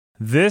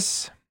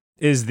This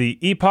is the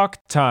Epoch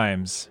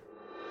Times.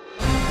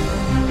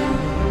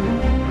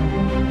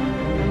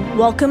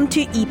 Welcome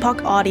to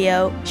Epoch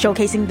Audio,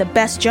 showcasing the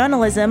best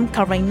journalism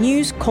covering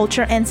news,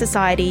 culture, and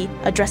society,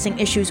 addressing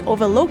issues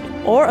overlooked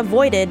or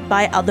avoided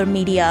by other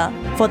media.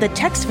 For the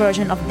text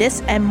version of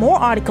this and more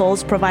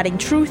articles providing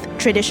truth,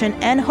 tradition,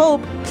 and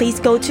hope, please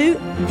go to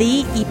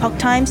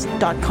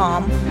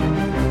theepochtimes.com.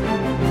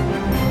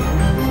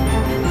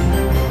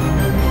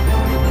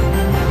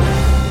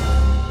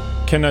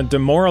 Can a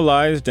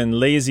demoralized and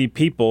lazy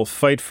people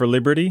fight for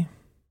liberty?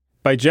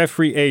 By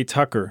Jeffrey A.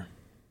 Tucker.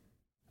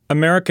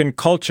 American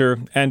culture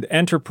and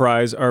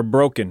enterprise are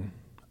broken.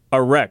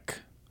 A wreck.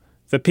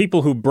 The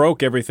people who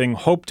broke everything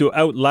hope to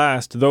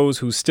outlast those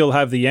who still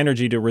have the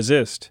energy to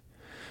resist.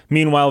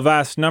 Meanwhile,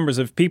 vast numbers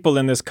of people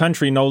in this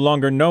country no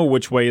longer know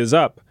which way is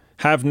up,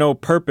 have no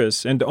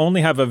purpose, and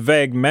only have a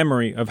vague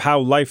memory of how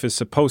life is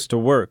supposed to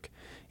work,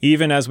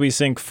 even as we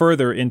sink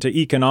further into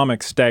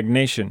economic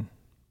stagnation.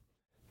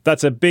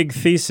 That's a big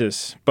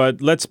thesis,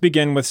 but let's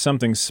begin with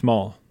something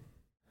small.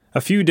 A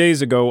few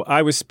days ago,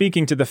 I was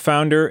speaking to the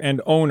founder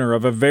and owner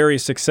of a very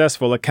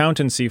successful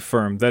accountancy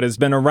firm that has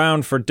been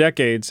around for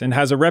decades and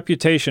has a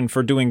reputation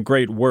for doing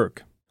great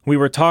work. We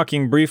were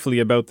talking briefly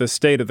about the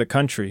state of the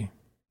country.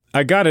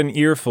 I got an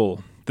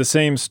earful, the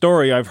same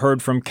story I've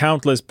heard from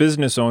countless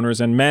business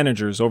owners and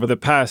managers over the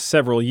past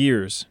several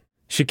years.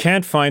 She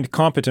can't find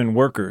competent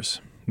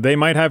workers. They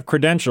might have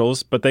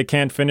credentials, but they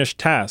can't finish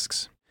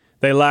tasks.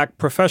 They lack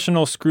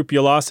professional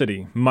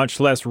scrupulosity, much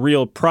less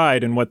real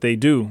pride in what they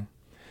do.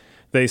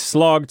 They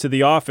slog to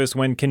the office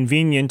when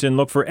convenient and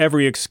look for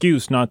every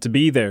excuse not to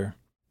be there.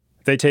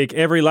 They take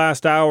every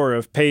last hour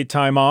of paid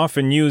time off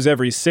and use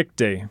every sick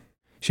day.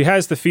 She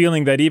has the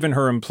feeling that even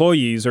her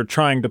employees are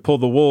trying to pull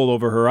the wool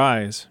over her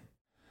eyes.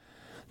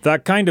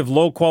 That kind of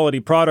low-quality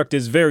product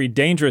is very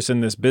dangerous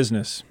in this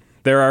business.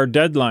 There are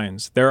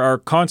deadlines. There are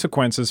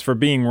consequences for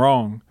being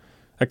wrong.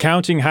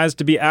 Accounting has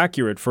to be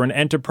accurate for an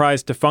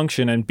enterprise to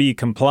function and be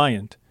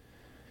compliant.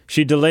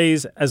 She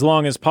delays as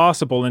long as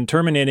possible in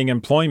terminating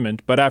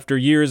employment, but after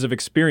years of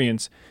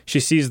experience, she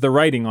sees the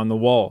writing on the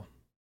wall.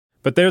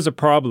 But there's a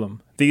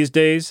problem. These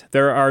days,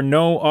 there are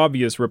no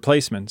obvious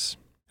replacements.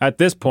 At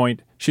this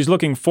point, she's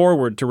looking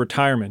forward to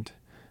retirement.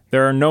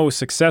 There are no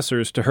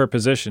successors to her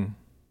position.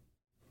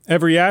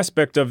 Every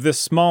aspect of this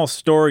small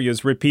story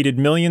is repeated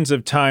millions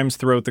of times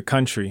throughout the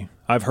country.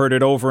 I've heard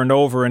it over and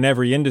over in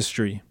every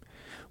industry.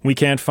 We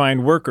can't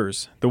find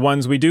workers. The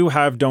ones we do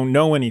have don't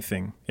know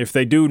anything. If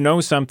they do know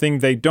something,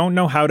 they don't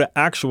know how to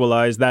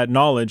actualize that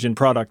knowledge in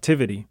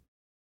productivity.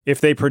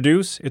 If they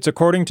produce, it's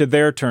according to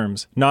their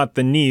terms, not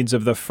the needs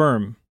of the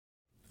firm.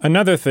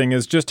 Another thing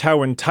is just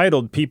how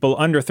entitled people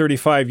under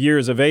 35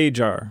 years of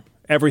age are.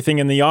 Everything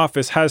in the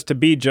office has to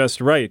be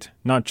just right,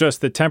 not just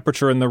the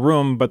temperature in the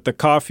room, but the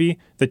coffee,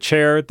 the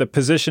chair, the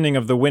positioning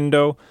of the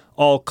window,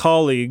 all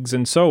colleagues,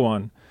 and so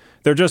on.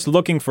 They're just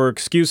looking for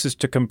excuses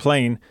to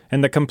complain,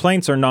 and the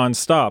complaints are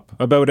non-stop,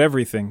 about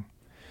everything.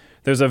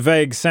 There's a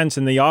vague sense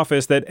in the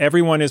office that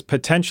everyone is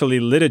potentially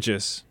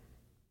litigious.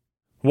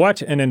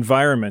 What an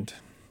environment.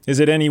 Is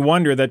it any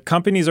wonder that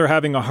companies are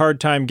having a hard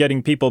time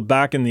getting people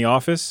back in the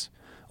office?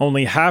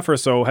 Only half or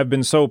so have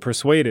been so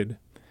persuaded.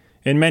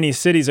 In many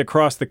cities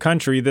across the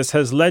country, this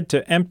has led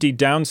to empty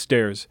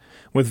downstairs,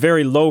 with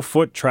very low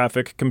foot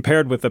traffic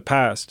compared with the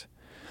past.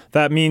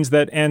 That means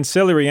that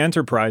ancillary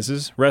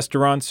enterprises,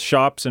 restaurants,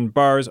 shops, and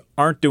bars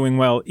aren't doing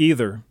well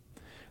either.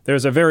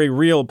 There's a very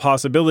real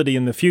possibility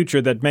in the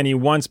future that many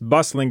once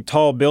bustling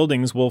tall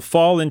buildings will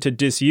fall into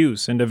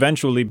disuse and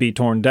eventually be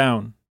torn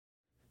down.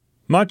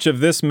 Much of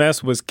this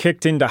mess was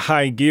kicked into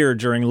high gear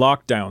during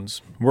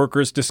lockdowns.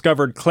 Workers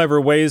discovered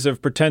clever ways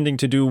of pretending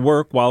to do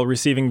work while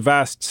receiving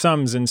vast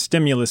sums in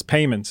stimulus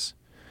payments.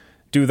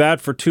 Do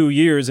that for 2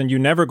 years and you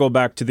never go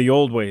back to the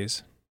old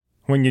ways.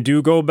 When you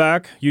do go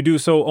back, you do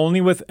so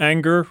only with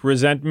anger,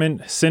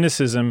 resentment,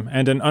 cynicism,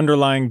 and an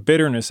underlying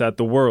bitterness at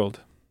the world.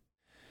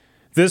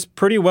 This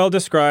pretty well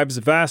describes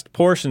vast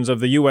portions of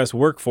the U.S.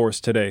 workforce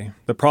today.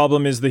 The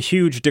problem is the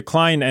huge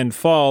decline and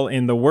fall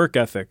in the work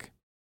ethic.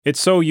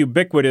 It's so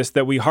ubiquitous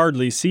that we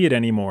hardly see it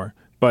anymore,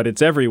 but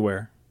it's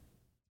everywhere.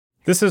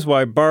 This is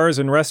why bars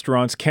and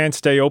restaurants can't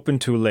stay open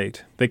too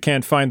late. They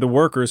can't find the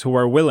workers who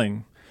are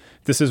willing.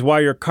 This is why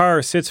your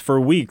car sits for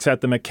weeks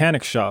at the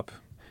mechanic shop.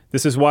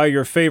 This is why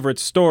your favorite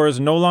stores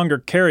no longer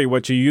carry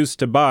what you used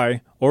to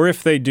buy, or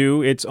if they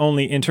do, it's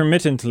only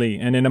intermittently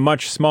and in a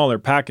much smaller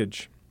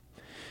package.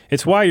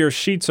 It's why your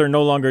sheets are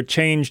no longer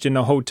changed in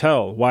a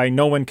hotel, why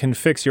no one can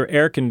fix your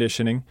air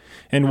conditioning,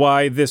 and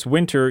why this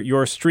winter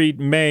your street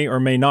may or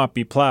may not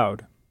be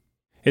plowed.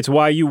 It's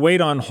why you wait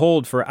on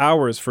hold for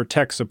hours for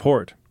tech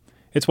support.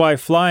 It's why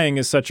flying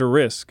is such a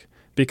risk,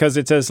 because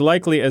it's as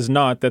likely as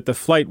not that the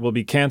flight will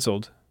be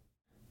canceled.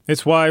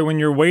 It's why when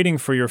you're waiting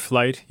for your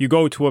flight, you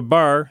go to a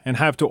bar and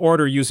have to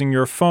order using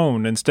your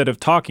phone instead of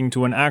talking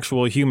to an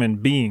actual human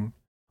being.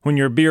 When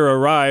your beer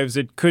arrives,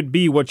 it could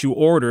be what you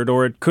ordered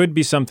or it could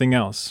be something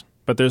else,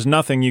 but there's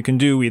nothing you can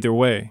do either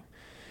way.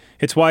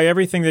 It's why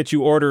everything that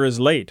you order is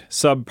late,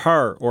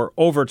 subpar, or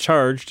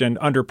overcharged and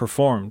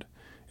underperformed.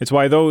 It's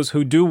why those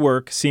who do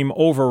work seem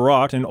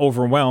overwrought and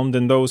overwhelmed,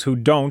 and those who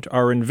don't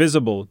are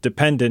invisible,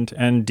 dependent,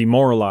 and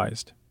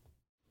demoralized.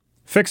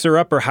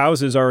 Fixer-upper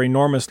houses are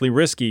enormously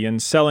risky and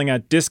selling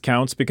at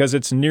discounts because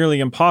it's nearly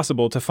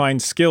impossible to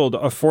find skilled,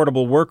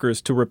 affordable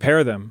workers to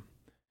repair them.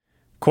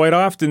 Quite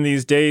often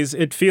these days,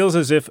 it feels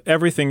as if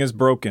everything is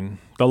broken.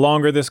 The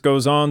longer this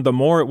goes on, the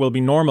more it will be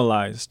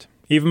normalized.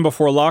 Even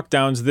before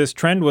lockdowns, this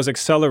trend was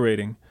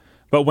accelerating.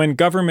 But when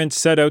governments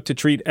set out to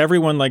treat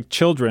everyone like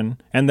children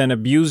and then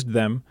abused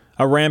them,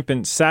 a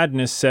rampant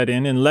sadness set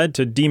in and led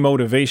to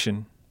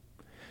demotivation.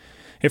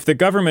 If the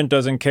government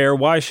doesn't care,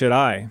 why should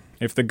I?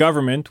 If the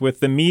government,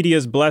 with the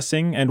media's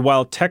blessing and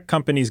while tech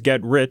companies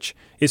get rich,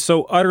 is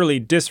so utterly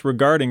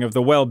disregarding of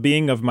the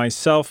well-being of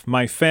myself,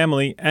 my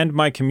family, and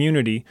my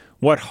community,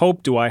 what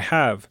hope do I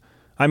have?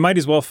 I might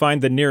as well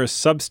find the nearest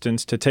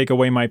substance to take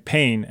away my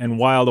pain and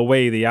while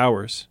away the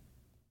hours.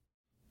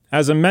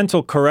 As a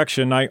mental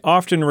correction, I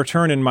often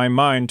return in my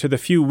mind to the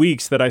few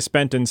weeks that I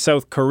spent in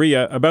South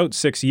Korea about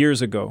 6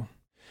 years ago.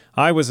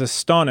 I was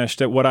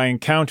astonished at what I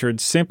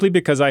encountered simply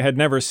because I had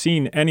never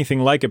seen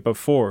anything like it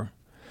before.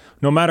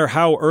 No matter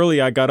how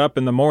early I got up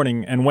in the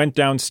morning and went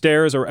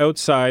downstairs or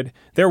outside,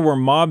 there were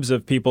mobs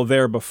of people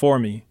there before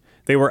me.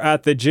 They were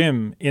at the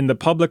gym, in the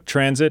public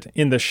transit,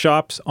 in the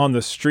shops, on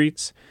the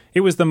streets.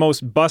 It was the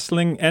most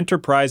bustling,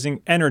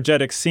 enterprising,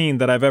 energetic scene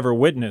that I've ever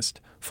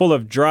witnessed, full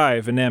of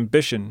drive and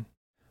ambition.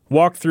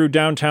 Walk through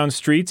downtown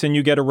streets and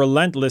you get a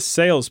relentless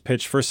sales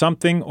pitch for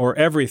something or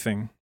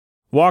everything.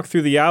 Walk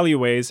through the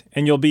alleyways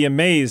and you'll be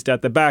amazed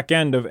at the back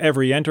end of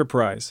every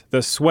enterprise,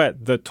 the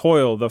sweat, the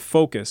toil, the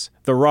focus,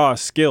 the raw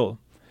skill.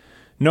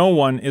 No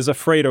one is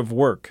afraid of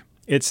work.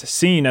 It's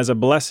seen as a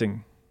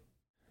blessing.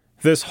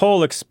 This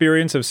whole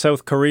experience of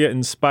South Korea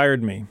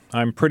inspired me.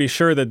 I'm pretty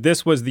sure that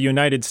this was the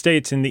United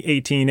States in the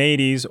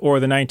 1880s or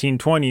the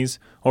 1920s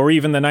or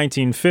even the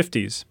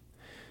 1950s.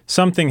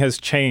 Something has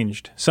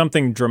changed,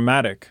 something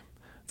dramatic.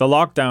 The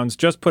lockdowns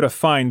just put a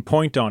fine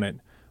point on it.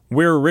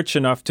 We're rich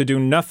enough to do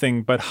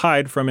nothing but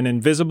hide from an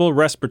invisible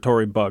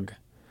respiratory bug.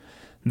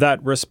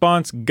 That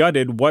response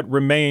gutted what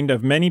remained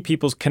of many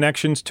people's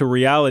connections to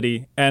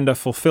reality and a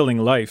fulfilling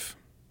life.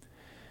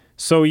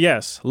 So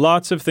yes,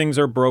 lots of things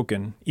are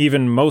broken,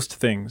 even most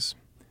things.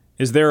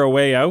 Is there a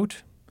way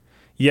out?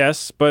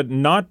 Yes, but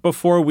not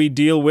before we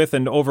deal with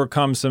and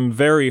overcome some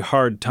very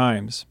hard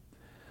times.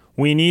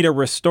 We need a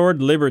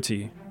restored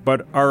liberty,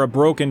 but are a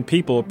broken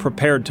people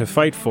prepared to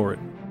fight for it?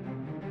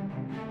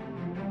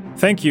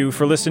 Thank you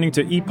for listening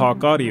to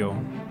Epoch Audio.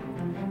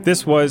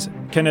 This was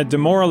Can a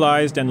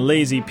Demoralized and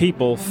Lazy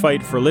People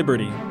Fight for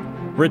Liberty?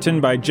 Written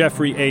by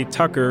Jeffrey A.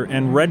 Tucker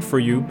and read for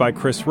you by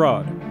Chris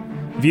Rod.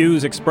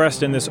 Views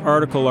expressed in this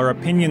article are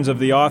opinions of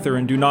the author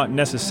and do not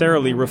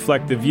necessarily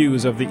reflect the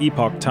views of the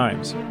Epoch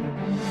Times.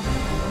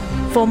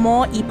 For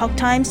more Epoch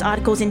Times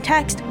articles in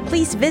text,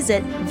 please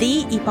visit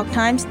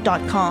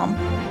theepochtimes.com.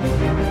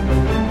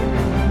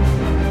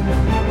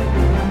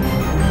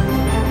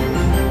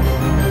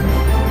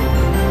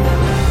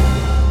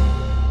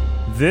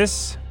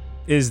 This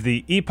is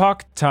the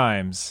Epoch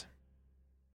Times.